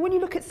did, but when you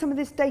look at some of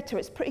this data,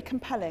 it's pretty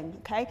compelling.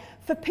 Okay?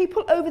 For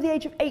people over the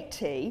age of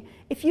 80,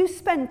 if you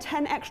spend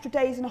 10 extra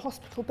days in a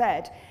hospital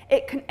bed,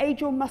 it can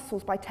age your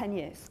muscles by 10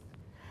 years.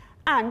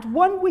 And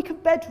 1 week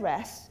of bed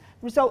rest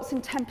results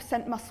in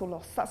 10% muscle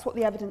loss. That's what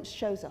the evidence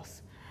shows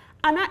us.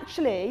 And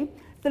actually,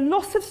 the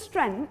loss of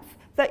strength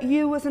that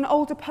you as an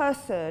older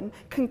person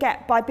can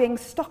get by being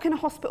stuck in a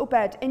hospital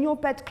bed in your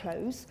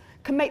bedclothes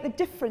can make the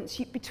difference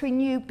between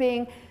you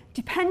being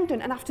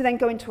dependent and have to then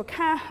go into a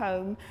care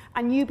home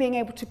and you being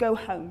able to go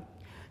home.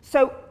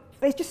 So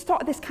they just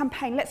started this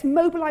campaign. Let's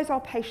mobilise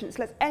our patients.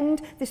 Let's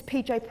end this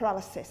PJ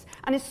paralysis.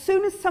 And as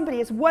soon as somebody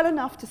is well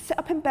enough to sit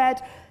up in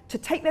bed, to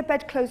take their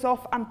bedclothes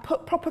off and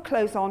put proper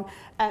clothes on,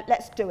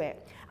 let's do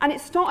it. And it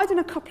started in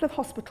a couple of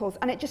hospitals,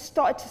 and it just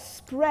started to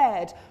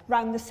spread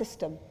around the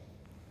system.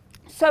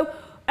 So,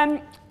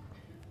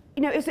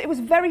 you know, it was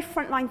a very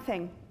frontline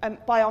thing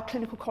by our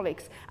clinical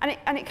colleagues, and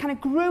it kind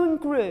of grew and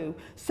grew.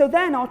 So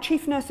then our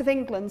Chief Nurse of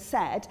England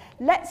said,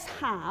 let's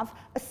have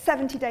a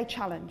 70-day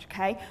challenge,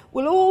 okay?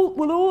 We'll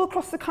all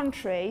across the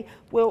country,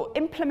 we'll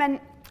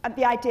implement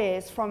the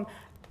ideas from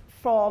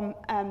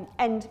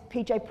end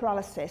PJ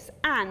paralysis,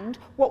 and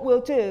what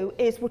we'll do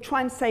is we'll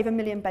try and save 1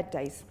 million bed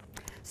days.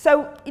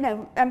 So, you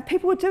know,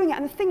 people were doing it,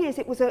 and the thing is,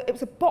 it was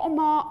a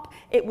bottom-up,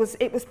 it was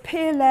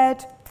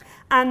peer-led,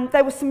 and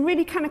there were some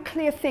really kind of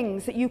clear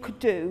things that you could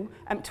do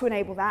to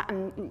enable that.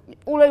 And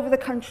all over the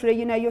country,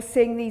 you know, you're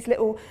seeing these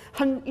little,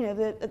 you know,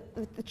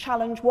 the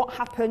challenge, what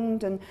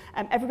happened, and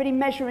everybody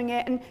measuring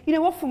it. And, you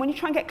know, often when you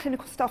try and get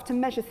clinical staff to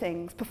measure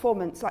things,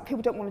 performance, like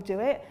people don't want to do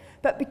it.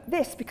 But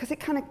because it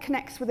kind of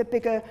connects with a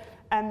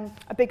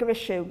bigger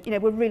issue, you know,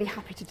 we're really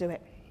happy to do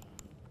it.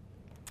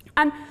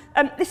 And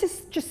this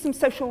is just some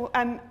social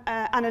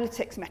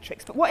analytics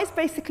metrics, but what it's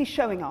basically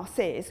showing us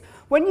is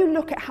when you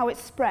look at how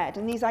it's spread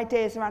and these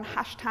ideas around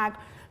hashtag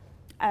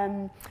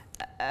end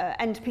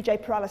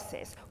PJ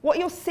paralysis, what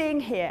you're seeing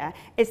here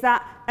is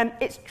that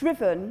it's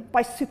driven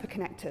by super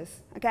connectors.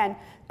 Again,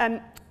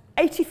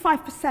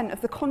 85% of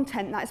the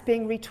content that is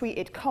being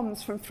retweeted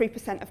comes from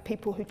 3% of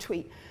people who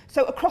tweet.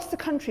 So across the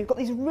country, we've got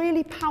these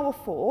really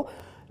powerful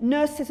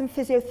nurses and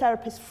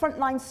physiotherapists,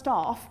 frontline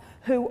staff,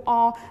 who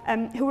are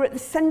at the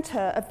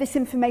centre of this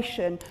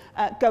information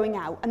going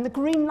out. And the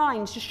green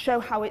lines just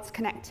show how it's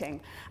connecting.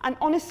 And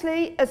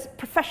honestly, as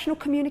professional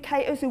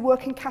communicators who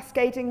work in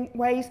cascading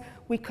ways,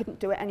 we couldn't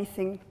do it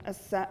anything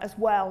as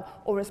well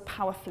or as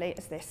powerfully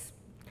as this.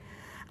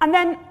 And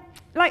then,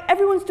 like,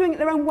 everyone's doing it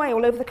their own way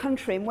all over the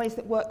country in ways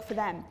that work for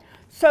them.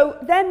 So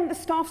then the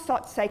staff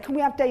start to say, can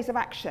we have days of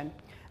action?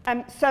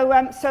 So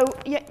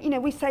yeah, you know,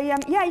 we say,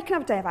 yeah, you can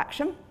have a day of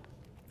action.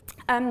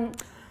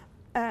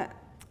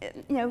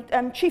 You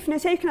know, chief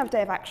nurse, yeah, you can have a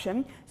day of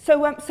action. So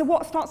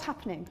what starts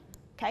happening?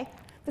 Okay,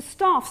 the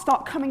staff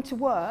start coming to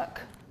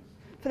work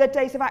for their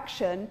days of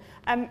action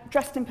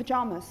dressed in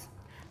pyjamas.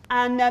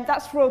 And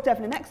that's Royal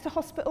Devon and Exeter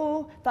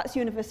Hospital, that's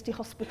University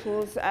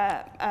Hospitals,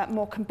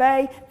 Morecambe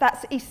Bay,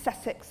 that's East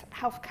Sussex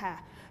Healthcare.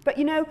 But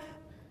you know,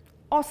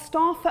 our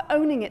staff are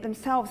owning it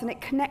themselves, and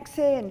it connects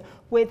in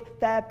with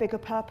their bigger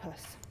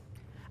purpose.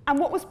 And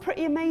what was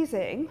pretty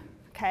amazing,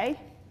 okay,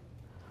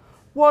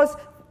 was,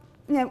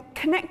 you know,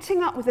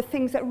 connecting up with the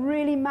things that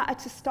really matter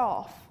to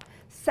staff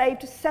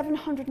saved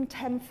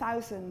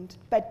 710,000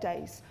 bed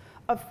days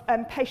of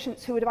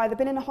patients who would have either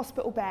been in a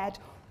hospital bed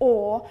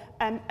or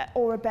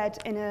a bed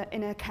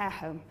in a care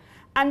home.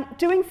 And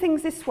doing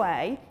things this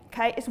way,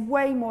 okay, is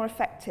way more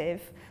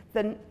effective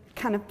than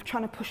kind of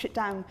trying to push it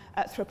down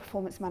through a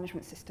performance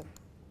management system.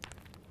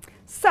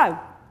 So,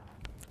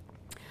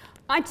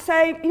 I'd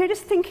say, you know,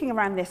 just thinking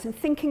around this and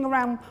thinking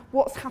around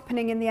what's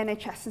happening in the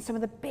NHS and some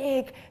of the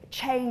big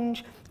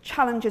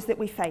challenges that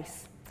we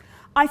face,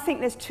 I think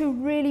there's two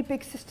really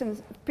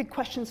big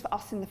questions for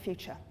us in the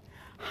future.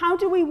 How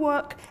do we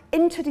work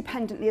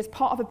interdependently as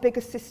part of a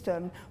bigger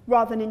system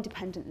rather than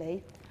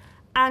independently?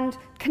 And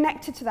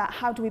connected to that,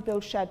 how do we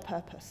build shared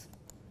purpose?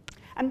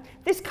 And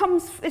this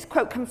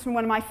quote comes from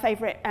one of my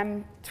favourite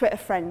Twitter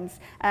friends,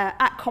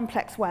 at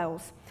Complex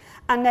Wales.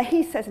 And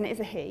he says, and it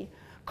is a he,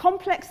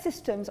 complex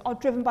systems are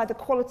driven by the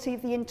quality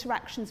of the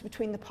interactions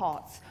between the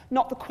parts,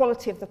 not the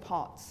quality of the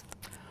parts.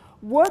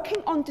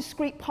 Working on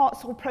discrete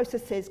parts or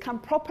processes can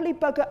properly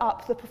bugger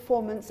up the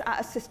performance at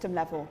a system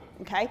level,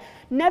 okay?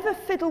 Never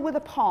fiddle with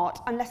a part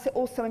unless it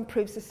also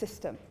improves the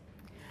system.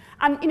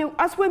 And, you know,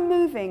 as we're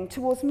moving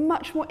towards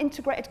much more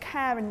integrated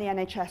care in the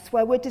NHS,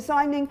 where we're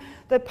designing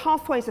the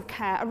pathways of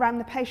care around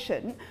the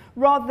patient,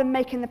 rather than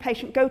making the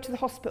patient go to the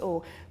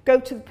hospital, go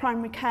to the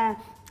primary care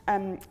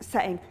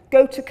setting,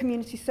 go to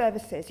community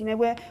services. You know,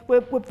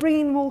 we're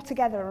bringing them all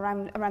together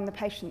around the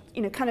patient,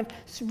 you know, kind of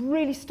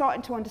really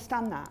starting to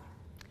understand that.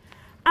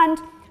 And,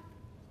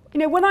 you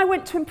know, when I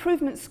went to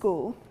improvement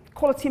school,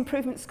 quality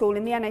improvement school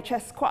in the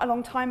NHS quite a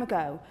long time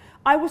ago,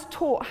 I was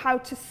taught how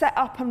to set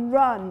up and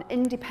run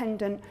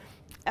independent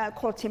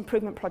quality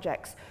improvement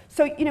projects.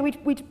 So, you know,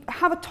 we'd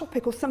have a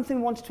topic or something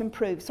we wanted to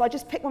improve. So I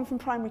just picked one from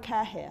primary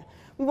care here.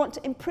 We want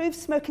to improve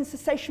smoking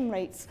cessation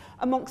rates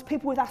amongst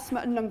people with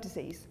asthma and lung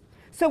disease.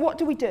 So what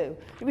do?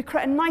 We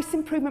create a nice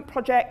improvement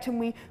project, and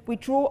we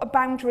draw a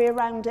boundary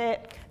around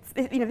it.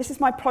 You know, this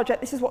is my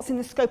project, this is what's in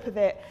the scope of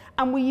it,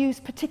 and we use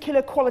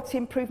particular quality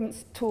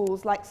improvements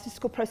tools like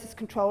statistical process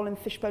control and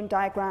fishbone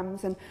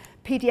diagrams and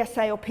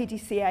PDSA or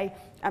PDCA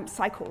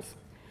cycles.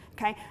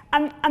 Okay?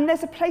 And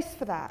there's a place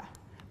for that.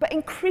 But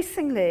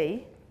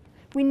increasingly,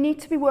 we need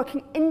to be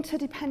working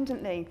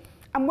interdependently.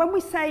 And when we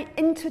say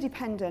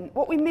interdependent,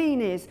 what we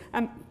mean is,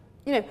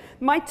 you know,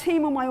 my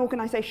team or my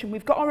organisation,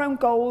 we've got our own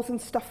goals and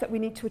stuff that we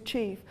need to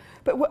achieve,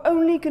 but we're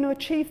only going to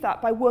achieve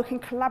that by working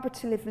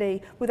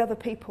collaboratively with other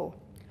people.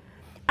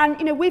 And,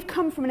 you know, we've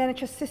come from an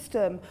NHS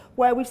system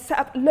where we've set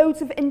up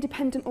loads of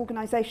independent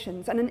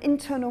organisations and an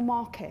internal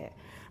market,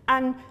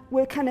 and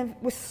we're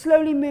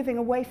slowly moving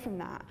away from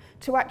that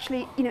to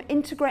actually, you know,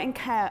 integrating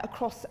care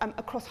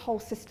across whole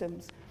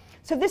systems.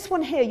 So this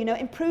one here, you know,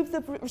 improve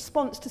the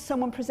response to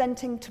someone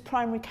presenting to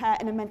primary care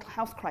in a mental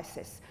health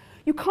crisis.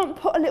 You can't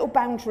put a little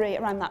boundary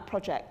around that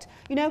project.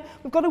 You know,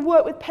 we've got to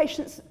work with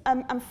patients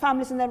and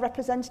families and their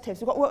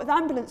representatives. We've got to work with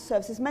ambulance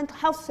services, mental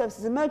health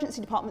services, emergency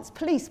departments,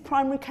 police,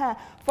 primary care,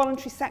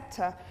 voluntary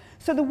sector.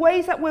 So the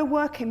ways that we're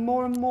working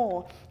more and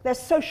more, they're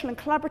social and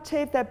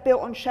collaborative, they're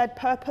built on shared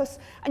purpose,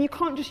 and you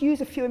can't just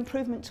use a few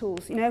improvement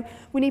tools, you know,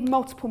 we need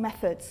multiple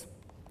methods.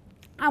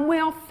 And we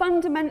are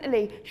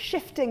fundamentally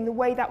shifting the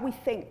way that we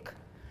think,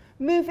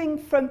 moving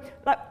from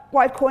like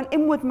what I'd call an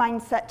inward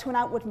mindset to an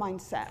outward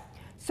mindset.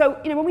 So,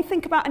 you know, when we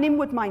think about an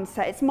inward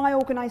mindset, it's my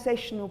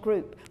organisational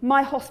group,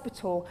 my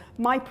hospital,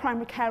 my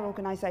primary care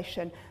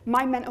organisation,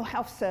 my mental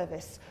health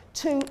service,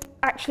 to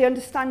actually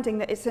understanding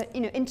that it's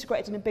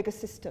integrated in a bigger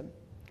system.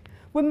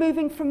 We're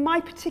moving from my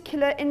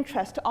particular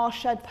interest to our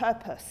shared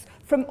purpose,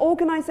 from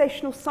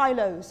organisational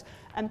silos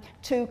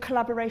to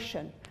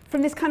collaboration,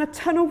 from this kind of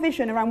tunnel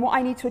vision around what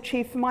I need to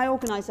achieve for my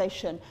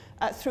organisation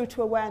through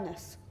to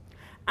awareness.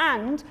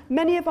 And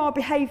many of our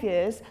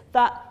behaviours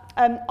that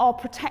are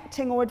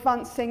protecting or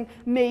advancing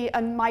me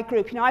and my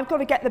group. You know, I've got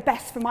to get the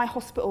best for my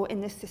hospital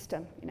in this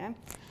system, you know,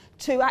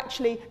 to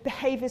actually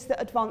behaviours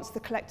that advance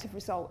the collective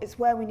result. It's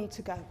where we need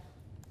to go.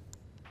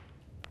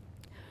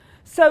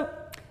 So,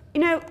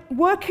 you know,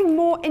 working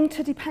more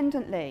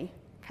interdependently,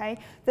 okay,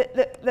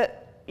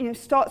 that you know,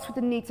 starts with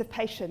the needs of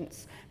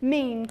patients,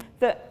 mean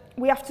that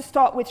we have to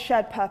start with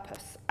shared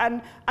purpose.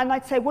 And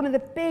I'd say one of the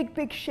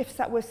big shifts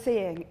that we're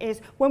seeing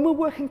is when we're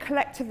working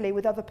collectively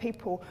with other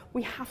people,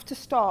 we have to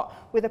start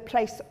with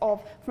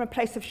from a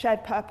place of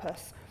shared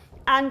purpose.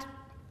 And,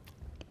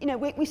 you know,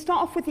 we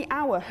start off with the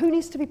hour. Who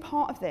needs to be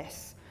part of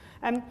this?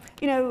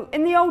 You know,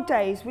 in the old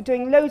days, we're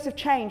doing loads of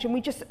change, and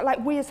we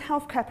as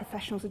healthcare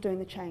professionals are doing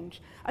the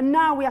change. And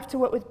now we have to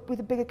work with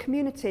a bigger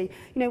community.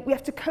 You know, we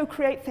have to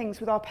co-create things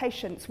with our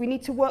patients. We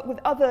need to work with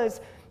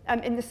others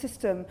in the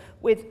system.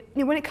 With,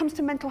 you know, when it comes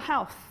to mental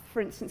health,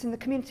 for instance, in the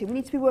community, we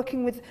need to be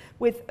working with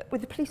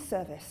the police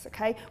service,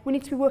 okay? We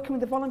need to be working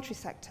with the voluntary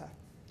sector,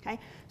 okay?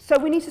 So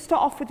we need to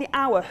start off with the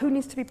hour. Who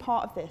needs to be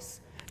part of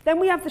this? Then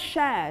we have the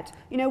shared.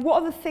 You know,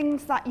 what are the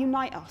things that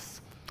unite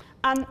us?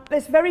 And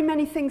there's very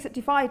many things that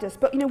divide us,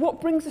 but you know, what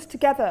brings us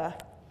together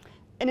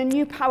in a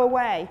new power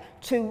way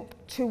to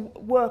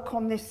work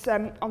on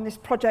this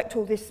project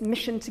or this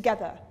mission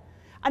together?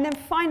 And then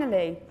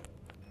finally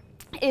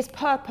is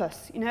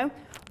purpose, you know?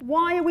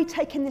 Why are we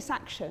taking this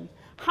action?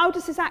 How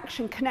does this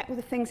action connect with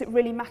the things that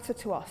really matter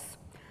to us?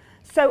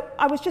 So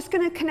I was just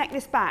going to connect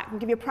this back and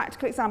give you a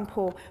practical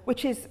example,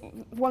 which is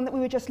one that we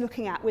were just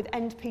looking at with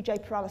end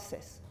PJ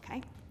paralysis,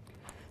 okay?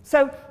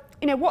 So,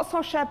 you know, what's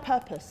our shared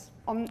purpose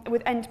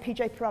with end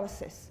PJ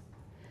paralysis?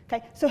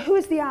 Okay, so who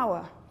is the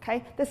hour?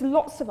 Okay, there's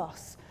lots of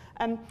us.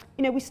 You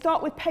know, we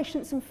start with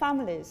patients and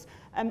families,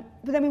 but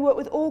then we work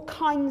with all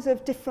kinds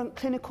of different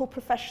clinical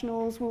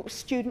professionals, we work with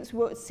students, we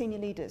work with senior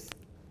leaders.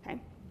 Okay,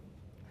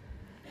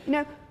 you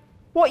know,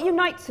 what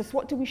unites us?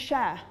 What do we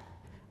share?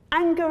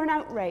 Anger and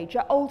outrage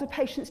at older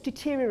patients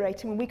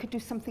deteriorating when we could do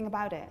something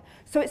about it.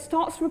 So it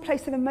starts from a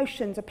place of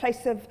emotions, a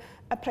place of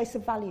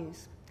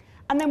values.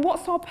 And then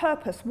what's our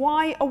purpose?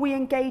 Why are we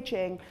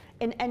engaging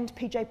in end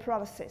PJ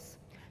paralysis?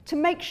 To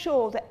make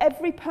sure that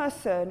every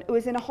person who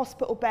is in a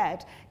hospital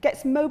bed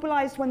gets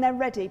mobilised when they're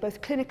ready,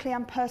 both clinically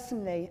and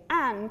personally,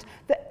 and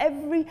that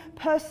every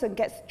person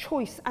gets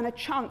choice and a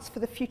chance for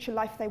the future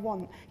life they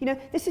want. You know,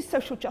 this is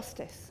social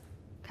justice,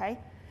 okay?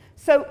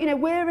 So, you know,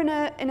 we're in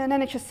an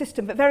NHS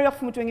system, but very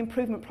often we're doing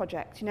improvement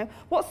projects, you know.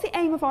 What's the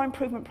aim of our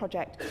improvement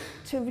project?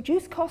 To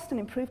reduce cost and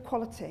improve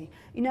quality.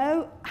 You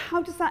know,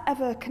 how does that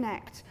ever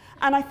connect?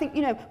 And I think,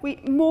 you know,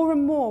 more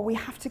and more we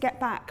have to get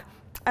back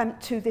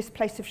to this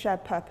place of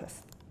shared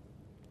purpose.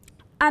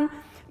 And,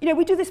 you know,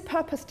 we do this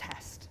purpose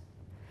test.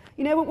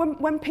 You know,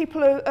 when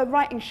people are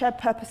writing shared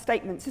purpose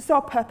statements, this is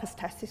our purpose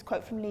test, this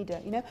quote from Leader,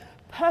 you know.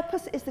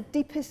 Purpose is the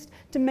deepest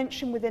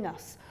dimension within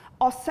us,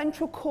 our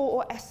central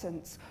core or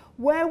essence,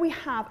 where we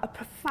have a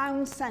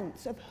profound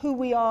sense of who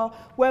we are,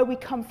 where we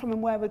come from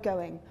and where we're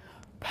going.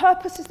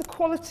 Purpose is the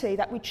quality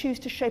that we choose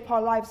to shape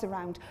our lives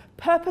around.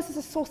 Purpose is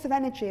a source of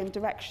energy and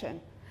direction.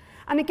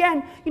 And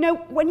again, you know,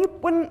 when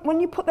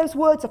you put those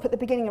words up at the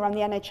beginning around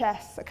the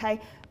NHS,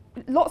 okay,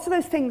 lots of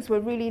those things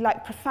were really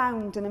like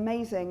profound and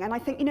amazing. And I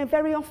think, you know,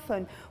 very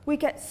often we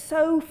get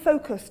so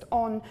focused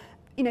on,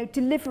 you know,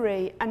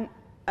 delivery and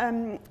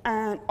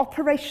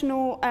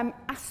operational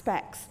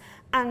aspects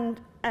and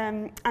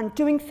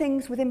doing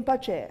things within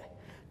budget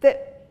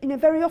that, you know,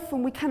 very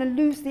often we kind of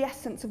lose the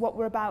essence of what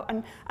we're about.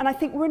 And I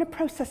think we're in a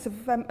process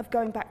of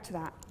going back to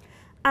that.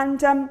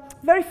 And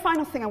very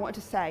final thing I wanted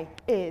to say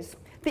is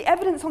the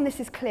evidence on this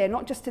is clear,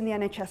 not just in the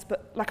NHS,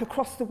 but like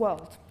across the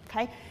world.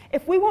 Okay?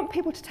 If we want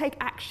people to take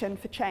action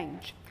for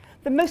change,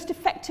 the most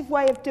effective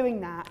way of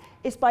doing that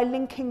is by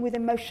linking with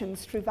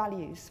emotions through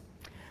values.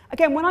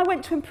 Again, when I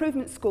went to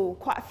improvement school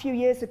quite a few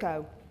years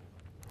ago,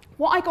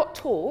 what I got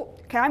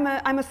taught, okay,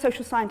 I'm a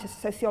social scientist,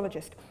 a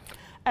sociologist,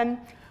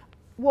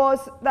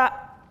 was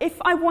that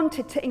if I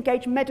wanted to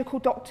engage medical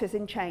doctors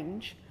in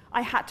change,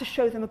 I had to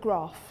show them a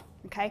graph,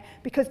 okay?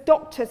 Because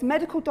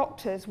medical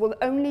doctors will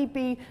only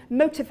be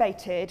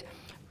motivated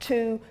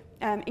to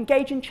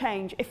engage in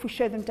change if we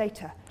show them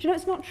data. Do you know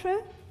it's not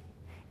true?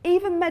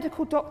 Even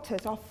medical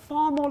doctors are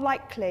far more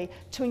likely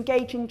to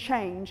engage in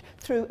change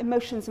through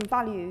emotions and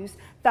values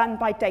than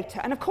by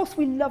data. And of course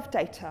we love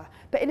data,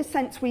 but in a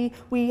sense we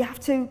have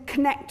to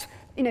connect,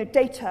 you know,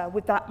 data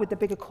with the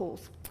bigger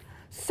cause.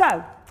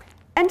 So,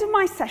 end of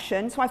my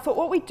session, so I thought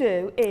what we'd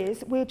do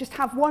is we'll just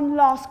have one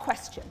last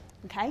question,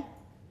 okay?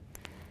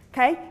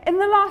 Okay, in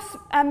the last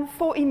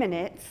 40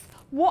 minutes,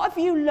 what have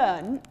you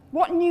learned,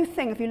 what new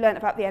thing have you learned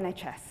about the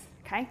NHS,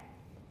 okay?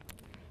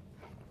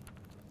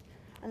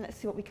 And let's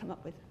see what we come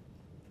up with.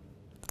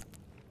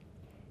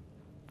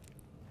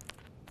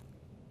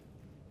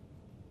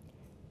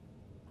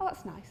 Oh,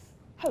 that's nice.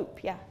 Hope,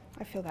 yeah,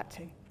 I feel that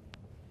too.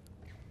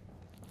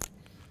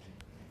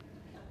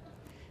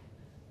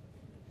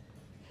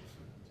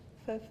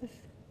 Purpose.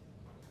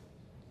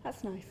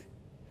 That's nice.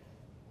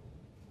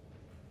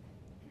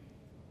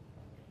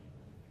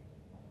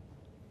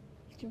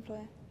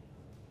 Employer.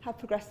 How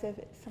progressive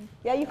it's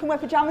yeah, you can wear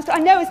pajamas to, I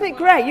know, isn't it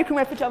great? You can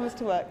wear pajamas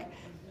to work.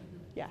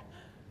 Yeah.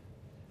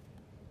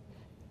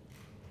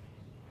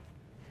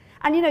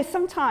 And you know,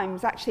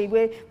 sometimes actually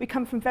we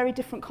come from very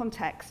different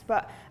contexts,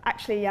 but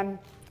actually a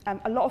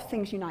lot of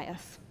things unite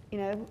us, you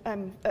know,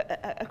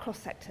 across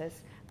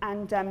sectors.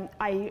 And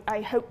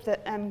I hope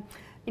that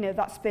you know,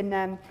 that's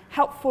been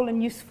helpful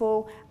and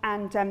useful,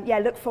 and yeah,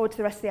 look forward to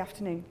the rest of the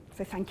afternoon.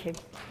 So thank you.